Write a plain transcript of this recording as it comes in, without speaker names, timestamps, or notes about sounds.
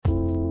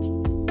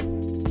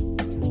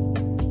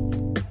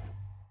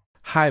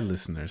Hi,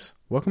 listeners.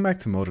 Welcome back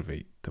to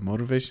Motivate, the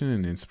Motivation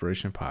and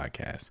Inspiration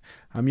Podcast.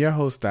 I'm your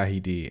host, Dahi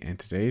D, and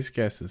today's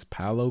guest is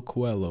Paulo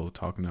Coelho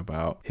talking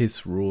about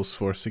his rules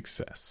for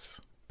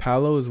success.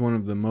 Paulo is one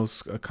of the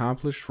most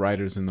accomplished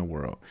writers in the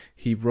world.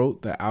 He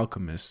wrote The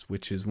Alchemist,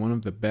 which is one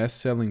of the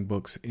best-selling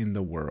books in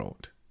the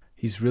world.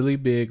 He's really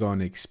big on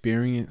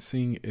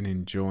experiencing and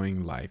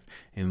enjoying life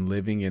and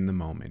living in the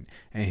moment,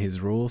 and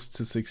his rules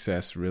to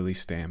success really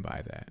stand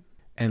by that.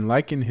 And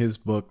like in his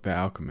book, The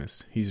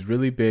Alchemist, he's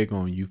really big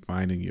on you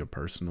finding your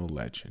personal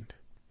legend.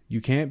 You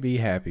can't be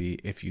happy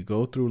if you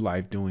go through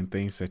life doing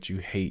things that you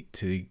hate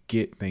to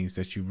get things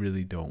that you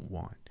really don't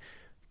want.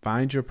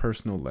 Find your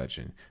personal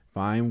legend.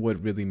 Find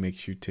what really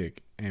makes you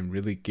tick and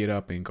really get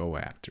up and go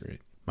after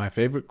it. My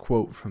favorite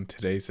quote from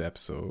today's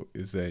episode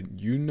is that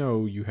you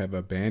know you have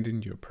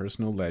abandoned your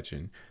personal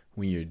legend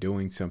when you're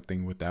doing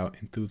something without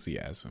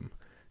enthusiasm.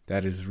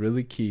 That is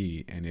really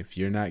key, and if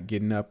you're not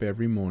getting up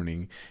every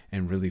morning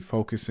and really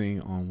focusing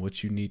on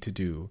what you need to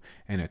do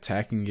and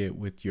attacking it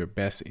with your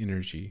best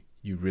energy,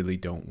 you really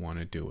don't want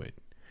to do it.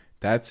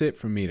 That's it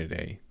for me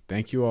today.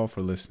 Thank you all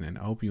for listening.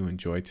 I hope you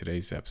enjoyed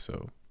today's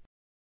episode.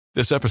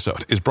 This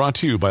episode is brought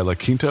to you by La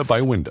Quinta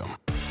by Wyndham.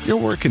 Your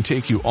work can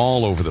take you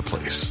all over the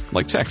place,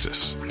 like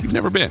Texas. You've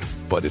never been,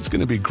 but it's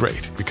going to be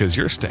great because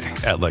you're staying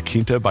at La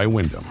Quinta by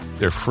Wyndham.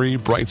 Their free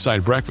Bright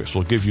Side breakfast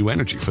will give you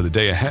energy for the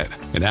day ahead.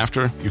 And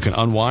after, you can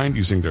unwind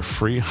using their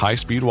free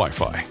high-speed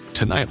Wi-Fi.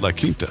 Tonight, La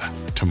Quinta.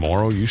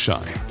 Tomorrow, you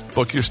shine.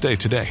 Book your stay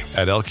today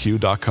at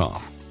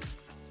LQ.com.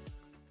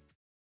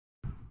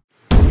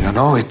 You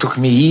know, it took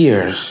me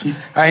years.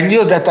 I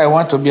knew that I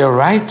want to be a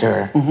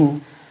writer.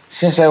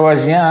 Since I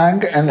was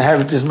young and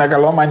have these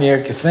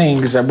megalomaniac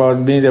things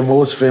about being the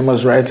most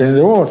famous writer in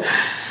the world.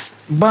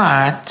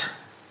 But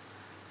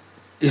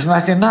it's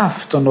not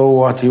enough to know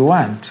what you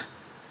want.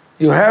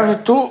 You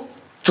have to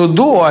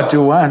do what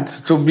you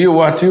want, to be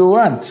what you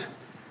want.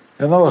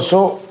 You know,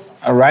 so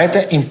a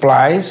writer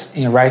implies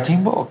in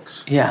writing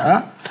books.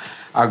 Yeah.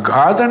 A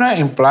gardener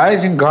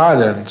implies in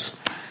gardens.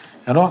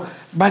 You know,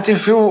 but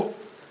if you,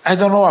 I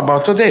don't know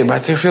about today,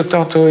 but if you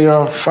talk to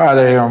your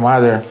father, your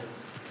mother,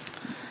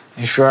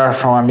 if you are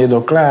from a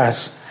middle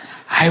class,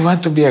 I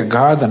want to be a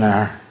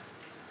gardener.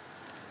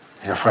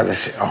 Your father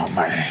says, oh,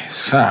 my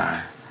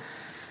son,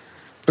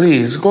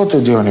 please go to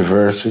the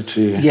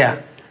university. Yeah.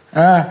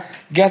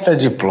 Get a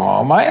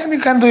diploma, and you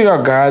can do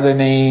your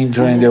gardening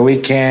during the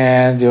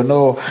weekend, you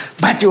know.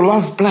 But you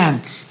love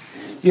plants.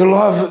 You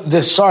love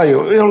the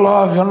soil. You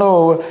love, you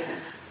know.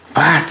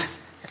 But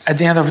at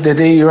the end of the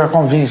day, you are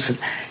convinced.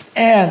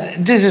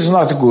 And this is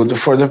not good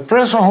for the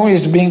person who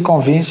is being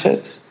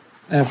convinced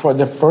and for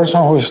the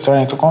person who is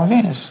trying to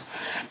convince.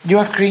 You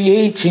are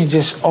creating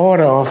this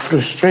aura of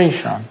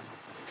frustration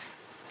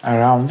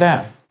around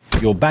them.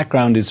 Your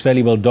background is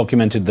fairly well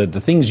documented,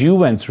 the things you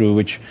went through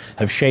which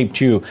have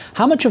shaped you.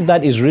 How much of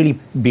that is really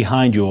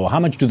behind you, or how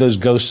much do those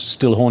ghosts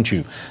still haunt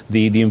you?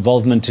 The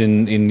involvement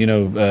in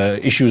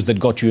issues that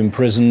got you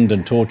imprisoned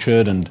and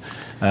tortured and,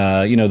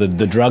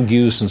 the drug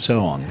use and so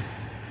on?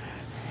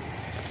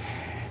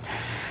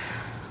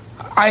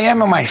 I am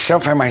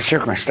myself and my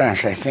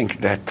circumstance. I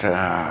think that,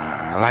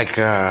 like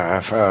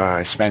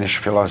a Spanish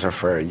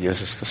philosopher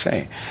uses to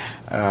say.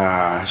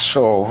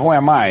 So who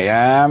am I?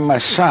 I am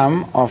a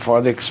sum of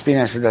all the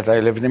experiences that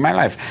I lived in my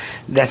life.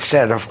 That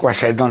said, of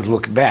course, I don't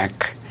look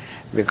back,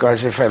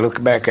 because if I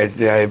look back,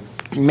 I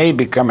may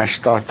become a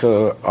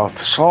statue of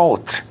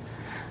salt.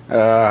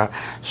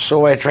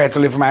 So I try to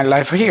live my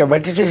life here,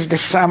 but it is the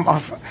sum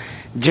of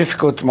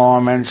difficult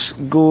moments,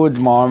 good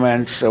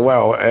moments,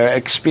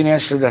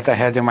 experiences that I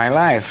had in my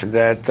life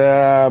that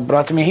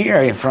brought me here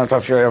in front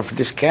of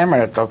this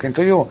camera talking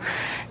to you.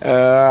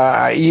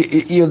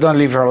 You don't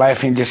live your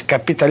life in this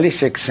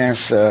capitalistic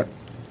sense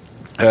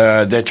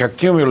that you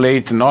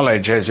accumulate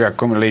knowledge as you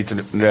accumulate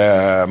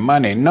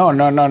money.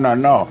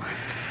 No.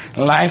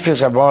 Life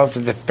is about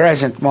the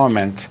present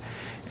moment.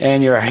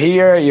 And you're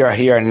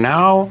here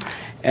now.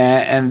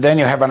 And then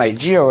you have an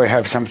idea or you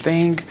have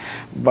something,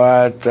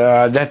 but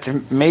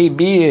that may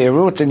be a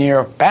root in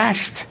your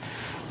past,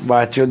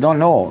 but you don't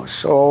know.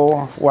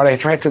 So what I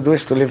try to do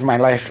is to live my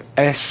life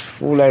as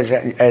full,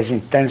 as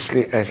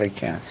intensely as I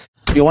can.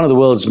 You're one of the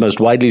world's most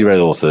widely read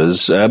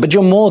authors, but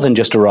you're more than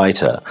just a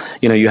writer.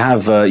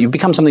 You've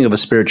become something of a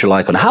spiritual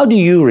icon. How do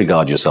you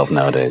regard yourself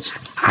nowadays?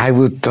 I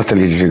would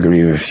totally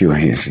disagree with you.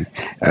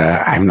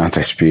 I'm not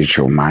a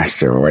spiritual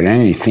master or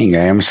anything.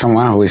 I am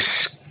someone who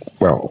is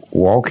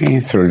walking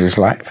through this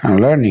life and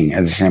learning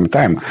at the same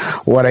time.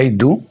 What I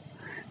do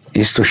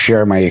is to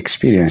share my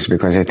experience,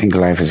 because I think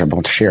life is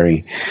about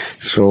sharing.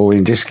 So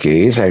in this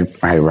case,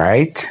 I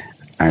write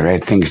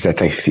things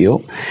that I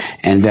feel,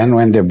 and then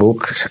when the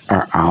books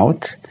are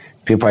out,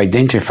 people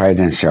identify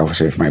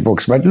themselves with my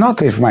books, but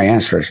not with my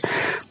answers,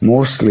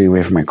 mostly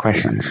with my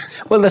questions.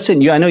 Well, that's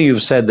it. I know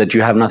you've said that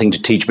you have nothing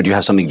to teach, but you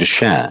have something to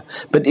share.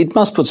 But it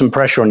must put some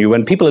pressure on you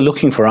when people are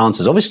looking for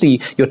answers.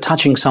 Obviously, you're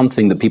touching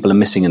something that people are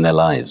missing in their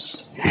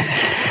lives.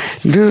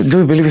 Do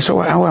you believe so?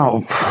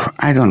 Well,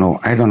 I don't know.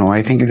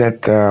 I think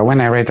that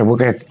when I write a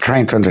book, I'm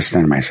trying to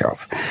understand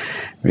myself,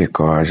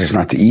 because it's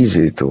not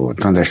easy to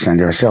understand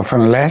yourself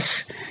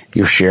unless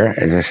you share,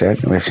 as I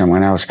said, with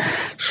someone else.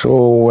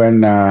 So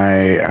when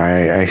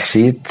I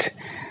see it,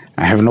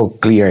 I have no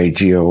clear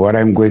idea what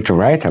I'm going to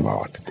write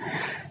about.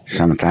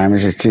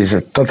 Sometimes it is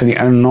a totally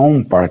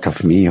unknown part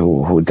of me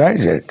who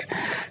does it.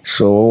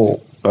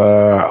 So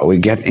we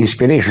get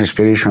inspiration.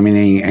 Inspiration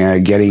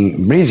meaning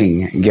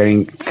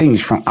getting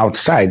things from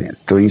outside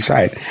to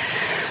inside.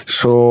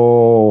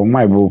 So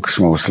my books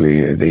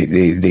mostly,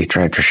 they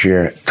try to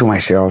share to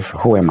myself,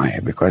 who am I?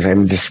 Because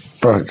I'm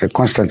the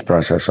constant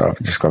process of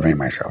discovering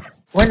myself.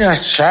 When you're a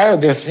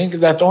child, you think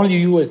that only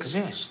you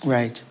exist.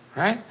 Right.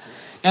 Right?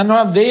 And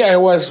one day I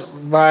was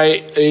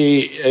by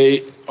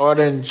a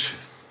orange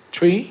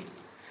tree,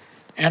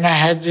 and I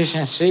had the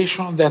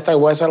sensation that I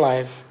was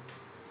alive.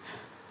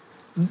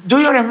 Do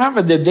you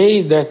remember the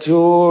day that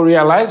you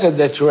realized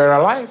that you were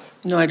alive?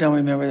 No, I don't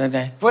remember the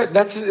day. But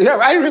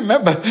I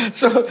remember.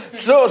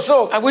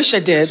 So. I wish I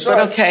did, but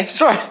okay.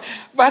 Sorry,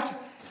 but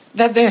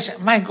that day,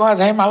 my God,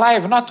 I'm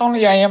alive. Not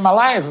only I am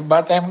alive,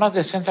 but I'm not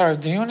the center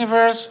of the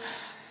universe.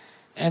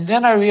 And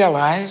then I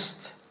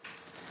realized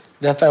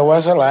that I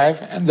was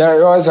alive, and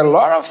there was a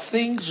lot of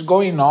things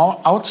going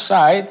on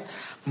outside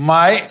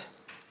my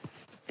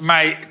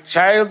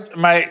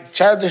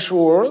childish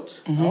world.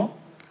 Mm-hmm.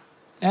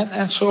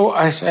 And so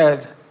I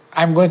said,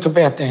 I'm going to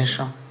pay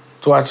attention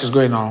to what is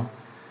going on.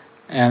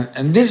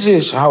 And this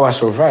is how I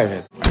survive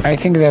it. I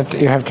think that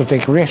you have to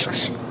take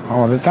risks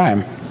all the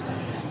time.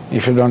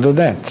 If you don't do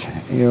that,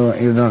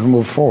 you don't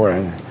move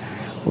forward.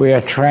 We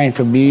are trying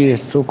to be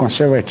too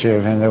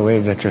conservative in the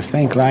way that you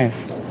think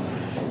life.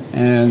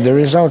 And the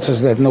result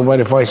is that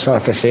nobody voices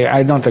out to say,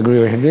 I don't agree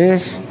with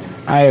this,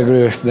 I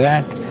agree with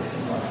that.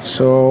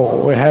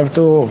 So we have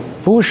to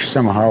push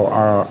somehow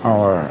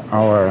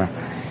our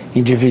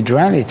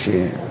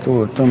individuality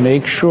to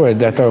make sure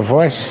that our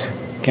voice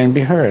can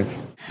be heard.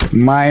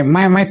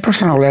 My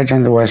personal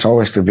legend was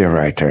always to be a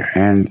writer,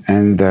 and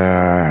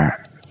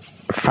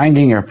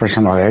finding your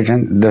personal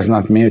legend does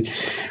not mean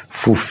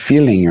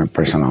fulfilling your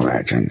personal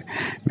legend,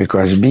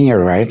 because being a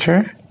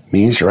writer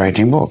means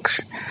writing books.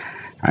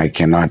 I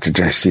cannot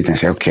just sit and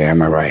say, okay,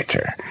 I'm a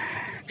writer.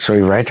 So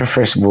you write your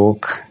first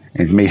book.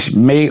 It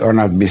may or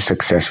not be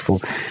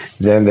successful.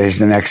 Then there's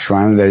the next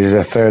one, there is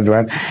a third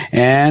one,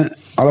 and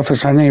all of a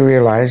sudden you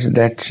realize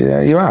that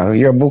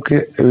your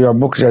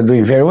books are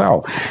doing very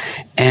well,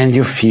 and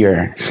you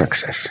fear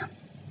success.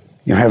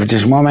 You have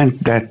this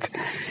moment that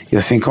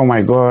you think, oh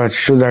my God,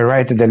 should I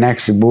write the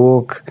next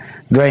book?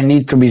 Do I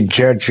need to be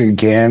judged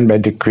again by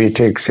the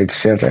critics,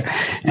 etc.?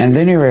 And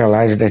then you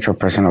realize that your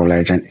personal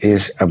legend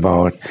is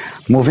about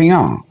moving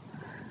on.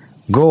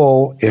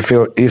 Go, if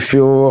you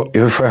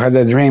had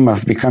a dream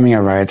of becoming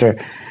a writer,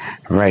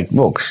 write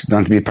books.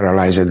 Don't be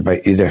paralyzed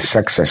by either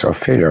success or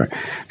failure.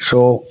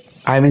 So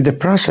I'm in the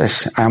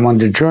process. I'm on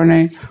the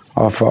journey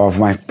of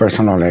my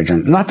personal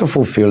legend, not to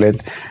fulfill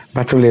it,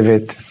 but to live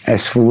it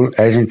as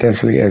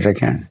intensely as I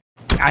can.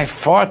 I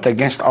fought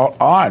against all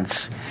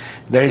odds.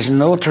 There is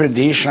no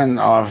tradition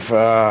of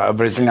a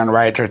Brazilian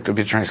writer to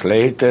be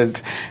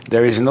translated.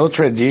 There is no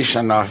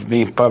tradition of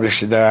being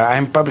published.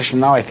 I'm published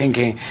now, I think,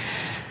 in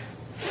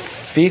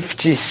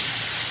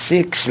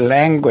 56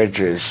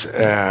 languages,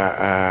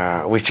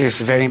 which is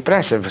very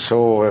impressive.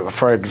 So,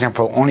 for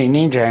example, only in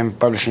India I'm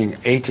publishing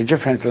 80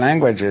 different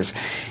languages.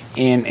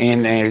 In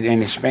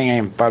Spain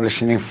I'm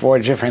publishing in 4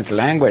 different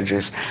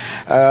languages.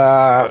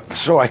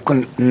 So I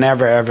could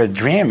never ever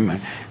dream.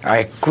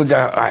 I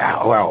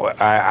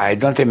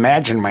don't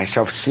imagine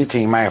myself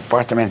sitting in my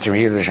apartment in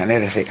Rio de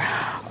Janeiro and say,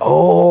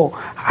 oh,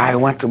 I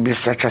want to be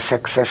such a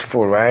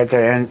successful writer,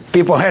 and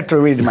people had to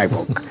read my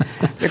book.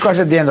 Because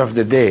at the end of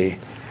the day,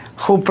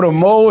 who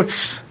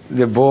promotes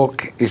the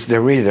book is the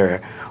reader.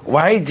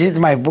 Why did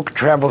my book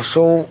travel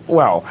so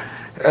well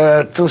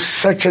to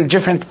such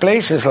different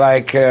places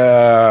like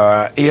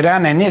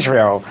Iran and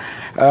Israel?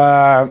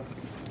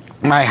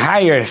 My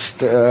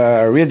highest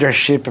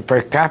readership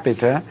per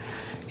capita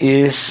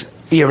is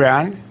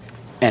Iran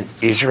and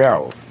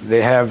Israel.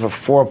 They have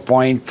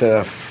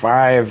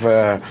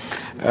 4.5,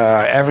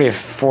 every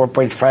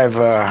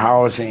 4.5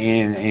 house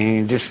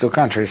in these two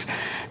countries.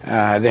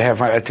 They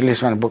have at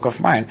least one book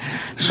of mine.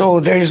 So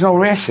there is no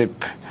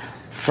recipe.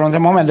 From the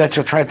moment that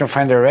you try to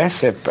find a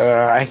recipe,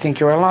 I think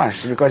you are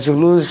lost, because you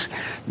lose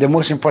the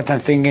most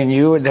important thing in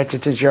you, that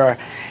it is your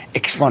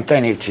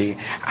spontaneity.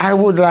 I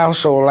would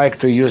also like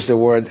to use the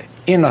word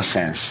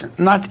innocence.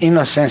 Not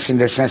innocence in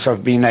the sense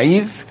of being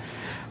naive,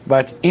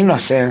 but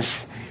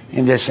innocence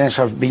in the sense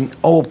of being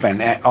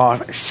open,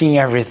 of seeing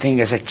everything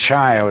as a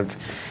child,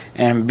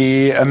 and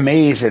be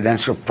amazed and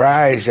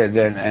surprised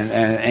and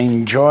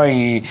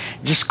enjoying,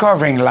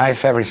 discovering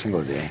life every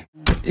single day.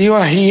 You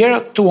are here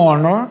to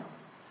honor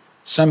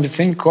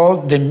something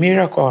called the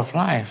miracle of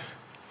life.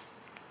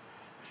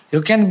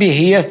 You can be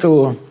here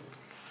to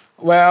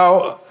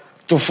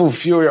to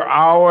fulfill your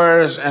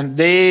hours and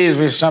days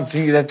with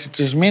something that it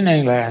is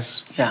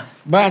meaningless. Yeah.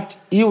 But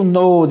you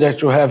know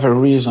that you have a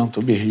reason to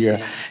be here.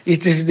 Yeah.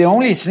 It is the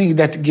only thing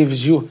that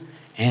gives you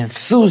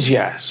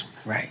enthusiasm.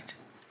 Right.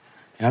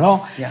 You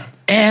know? Yeah.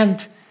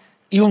 And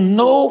you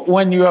know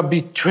when you are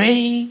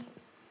betraying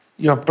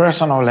your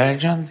personal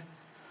legend,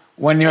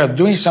 when you are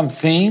doing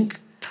something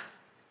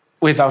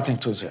without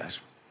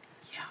enthusiasm.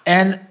 Yeah.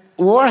 And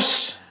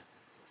worse,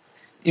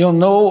 you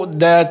know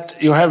that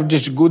you have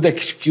this good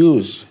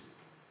excuse.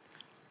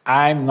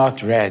 I'm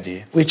not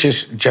ready, which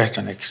is just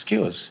an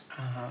excuse.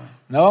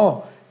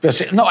 No, you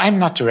say, no, I'm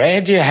not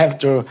ready. I have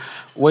to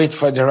wait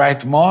for the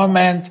right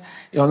moment.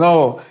 You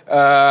know,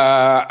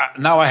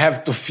 now I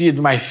have to feed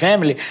my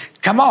family.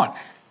 Come on.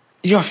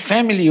 Your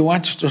family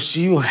wants to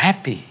see you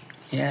happy.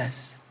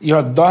 Yes.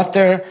 Your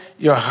daughter,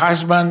 your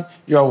husband,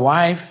 your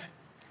wife,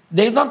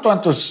 they don't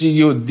want to see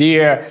you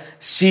there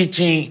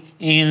sitting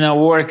in a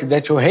work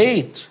that you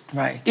hate.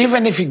 Right.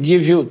 Even if it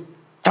gives you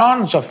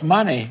tons of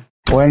money.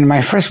 When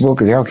my first book,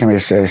 The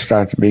Alchemist,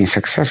 started being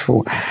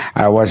successful,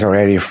 I was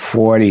already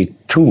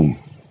 42.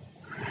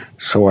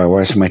 So I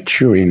was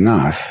mature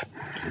enough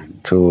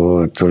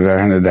to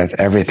learn that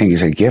everything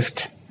is a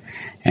gift,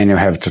 and you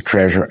have to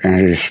treasure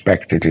and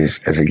respect it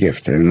as a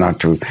gift, and not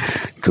to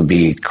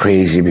be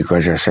crazy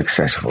because you're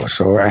successful.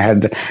 So I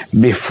had,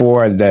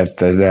 before that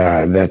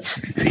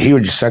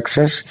huge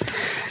success,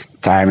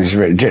 times,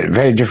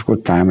 very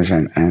difficult times,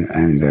 and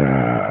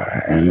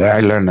I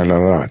learned a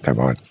lot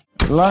about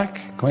luck,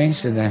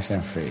 coincidence,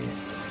 and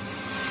faith.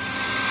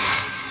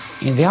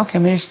 In The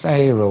Alchemist,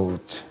 I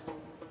wrote,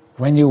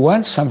 when you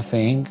want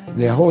something,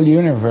 the whole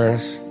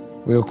universe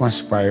will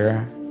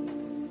conspire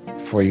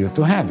for you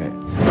to have it.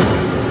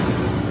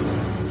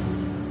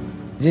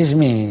 This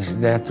means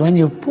that when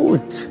you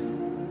put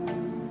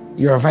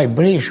your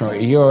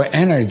vibration, your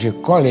energy,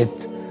 call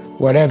it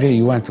whatever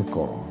you want to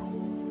call,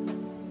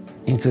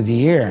 into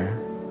the air,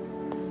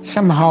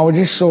 somehow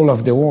the soul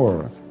of the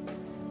world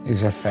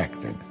is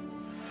affected.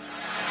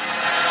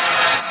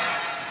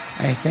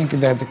 I think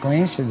that the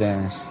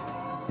coincidence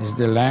is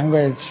the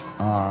language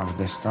of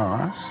the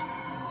stars.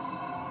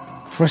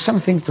 For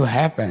something to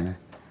happen,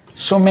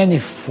 so many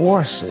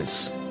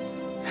forces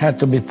had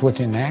to be put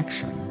in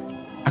action.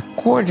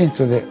 According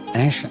to the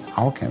ancient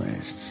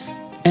alchemists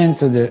and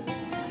to the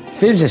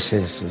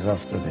physicists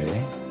of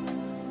today,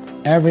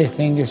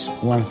 everything is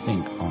one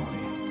thing only.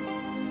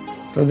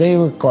 Today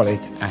we call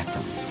it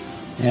atom.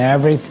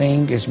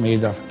 Everything is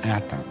made of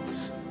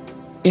atoms.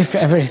 If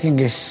everything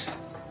is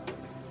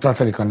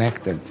totally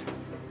connected,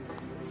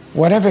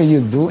 whatever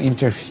you do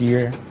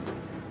interfere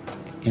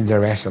in the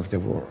rest of the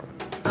world.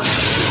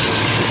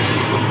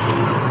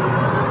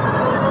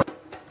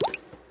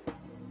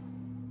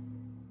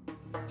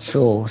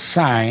 So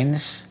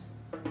science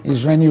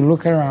is when you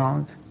look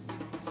around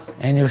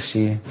and you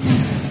see,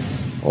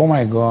 oh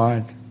my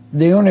God,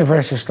 the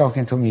universe is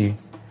talking to me.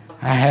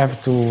 I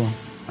have to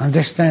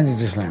understand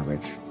this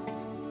language.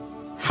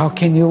 How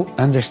can you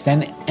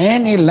understand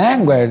any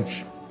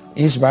language?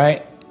 Is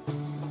by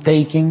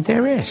taking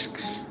the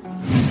risks.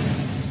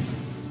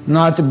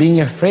 Not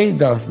being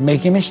afraid of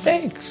making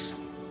mistakes.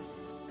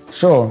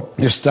 So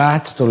you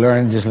start to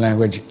learn this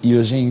language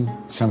using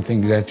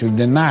something that you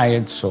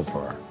denied so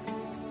far,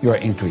 your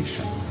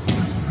intuition.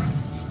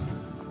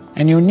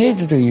 And you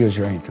need to use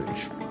your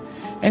intuition.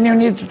 And you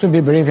need to be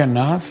brave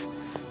enough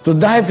to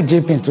dive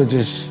deep into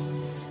this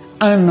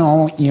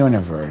unknown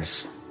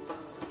universe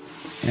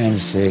and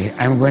say,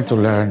 I'm going to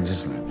learn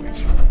this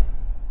language.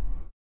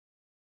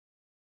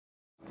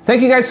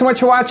 Thank you guys so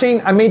much for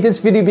watching. I made this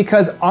video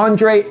because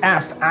Andre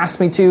F. asked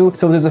me to.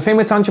 So if there's a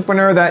famous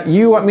entrepreneur that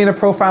you want me to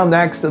profile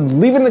next,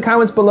 leave it in the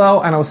comments below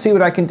and I'll see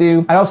what I can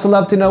do. I'd also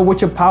love to know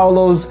which of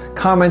Paolo's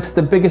comments had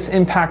the biggest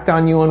impact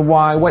on you and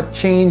why. What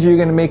change are you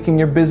gonna make in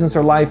your business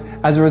or life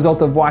as a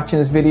result of watching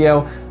this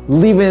video?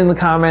 Leave it in the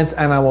comments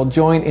and I will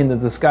join in the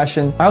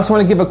discussion. I also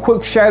want to give a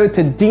quick shout out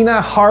to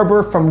Dina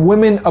Harbour from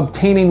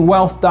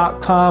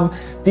womenobtainingwealth.com.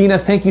 Dina,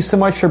 thank you so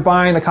much for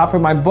buying a copy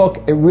of my book.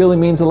 It really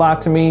means a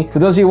lot to me. For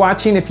those of you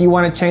watching, if you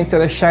want a chance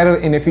at a shout out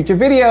in a future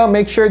video,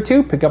 make sure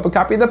to pick up a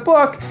copy of the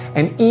book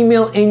and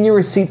email in your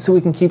receipts so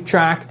we can keep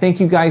track. Thank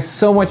you guys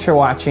so much for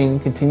watching.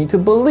 Continue to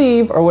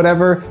believe, or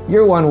whatever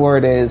your one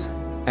word is,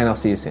 and I'll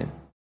see you soon.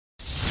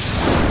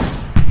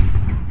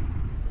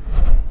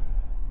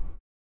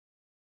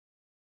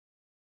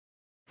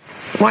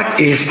 What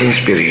is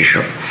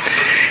inspiration?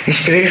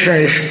 Inspiration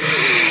is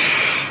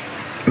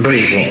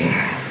breathing,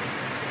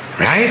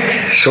 right?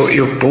 So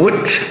you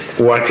put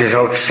what is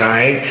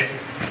outside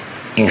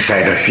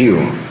inside of you,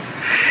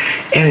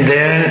 and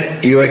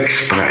then you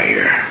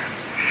expire.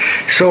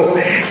 So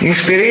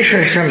inspiration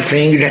is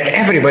something that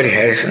everybody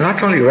has,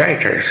 not only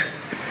writers.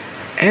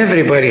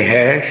 Everybody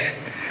has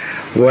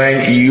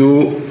when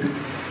you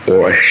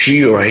or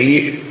she or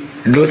he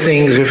do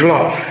things with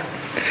love.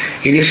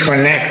 It is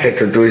connected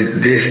to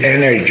this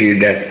energy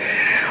that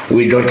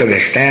we don't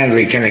understand.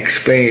 We can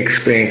explain,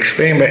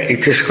 but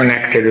it is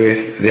connected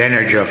with the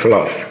energy of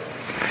love.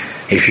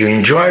 If you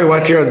enjoy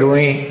what you're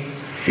doing,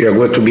 you're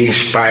going to be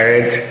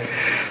inspired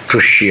to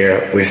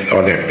share with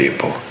other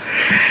people.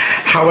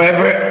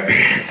 However,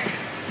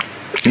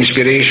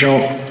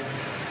 inspiration,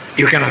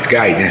 you cannot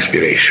guide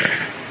inspiration.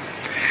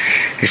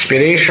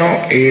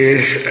 Inspiration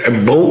is a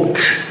boat,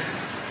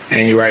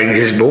 and you are in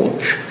this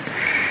boat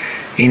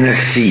in a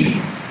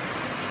sea.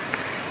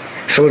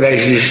 So there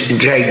is this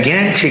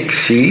gigantic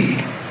sea,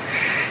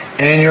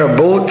 and your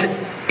boat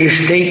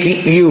is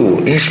taking you.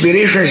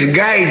 Inspiration is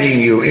guiding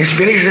you.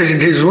 Inspiration is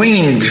this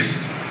wind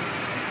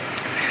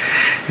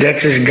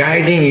that is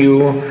guiding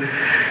you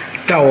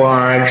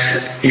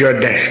towards your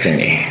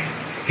destiny.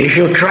 If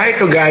you try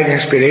to guide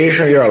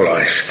inspiration, you're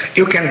lost.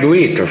 You can do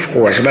it, of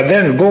course, but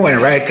then go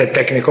and write a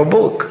technical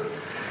book.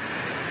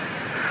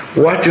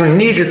 What you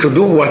need to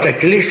do, what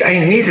at least I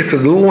need to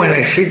do when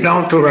I sit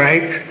down to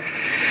write,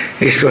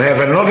 is to have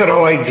an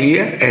overall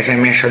idea, as I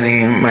mentioned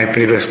in my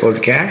previous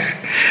podcast,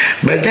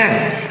 but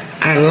then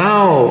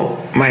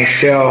allow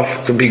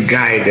myself to be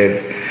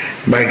guided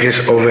by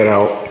this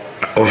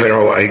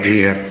overall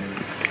idea.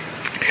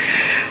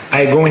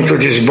 I go into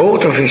this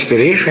boat of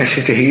inspiration and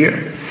sit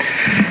here.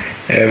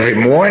 Every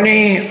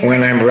morning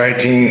when I'm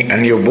writing a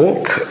new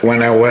book,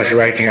 when I was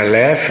writing a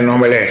laugh,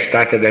 normally I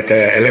started at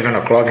 11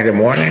 o'clock in the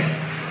morning.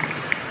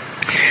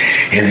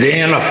 And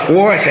then, of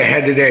course, I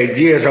had the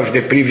ideas of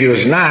the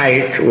previous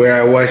night where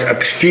I was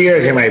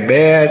upstairs in my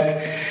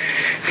bed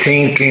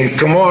thinking,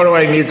 tomorrow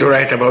I need to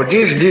write about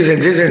this, this,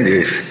 and this, and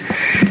this.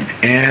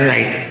 And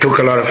I took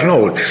a lot of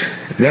notes.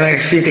 Then I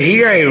sit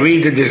here, I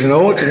read these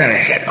notes, and I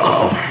said,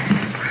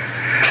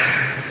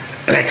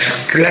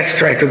 let's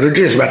try to do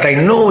this, but I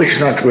know it's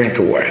not going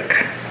to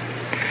work.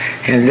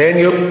 And then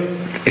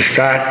you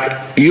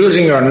start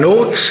using your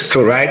notes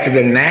to write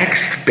the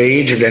next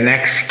page, the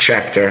next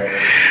chapter.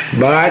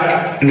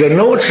 But the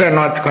notes are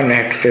not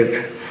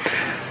connected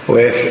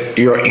with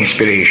your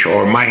inspiration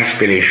or my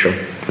inspiration.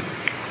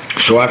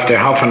 So after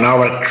half an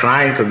hour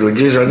trying to do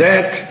this or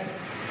that,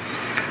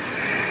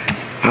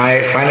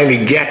 I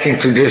finally get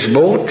into this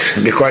boat,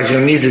 because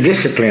you need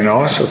discipline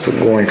also to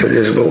go into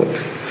this boat.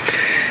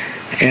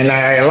 And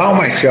I allow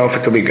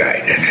myself to be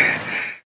guided.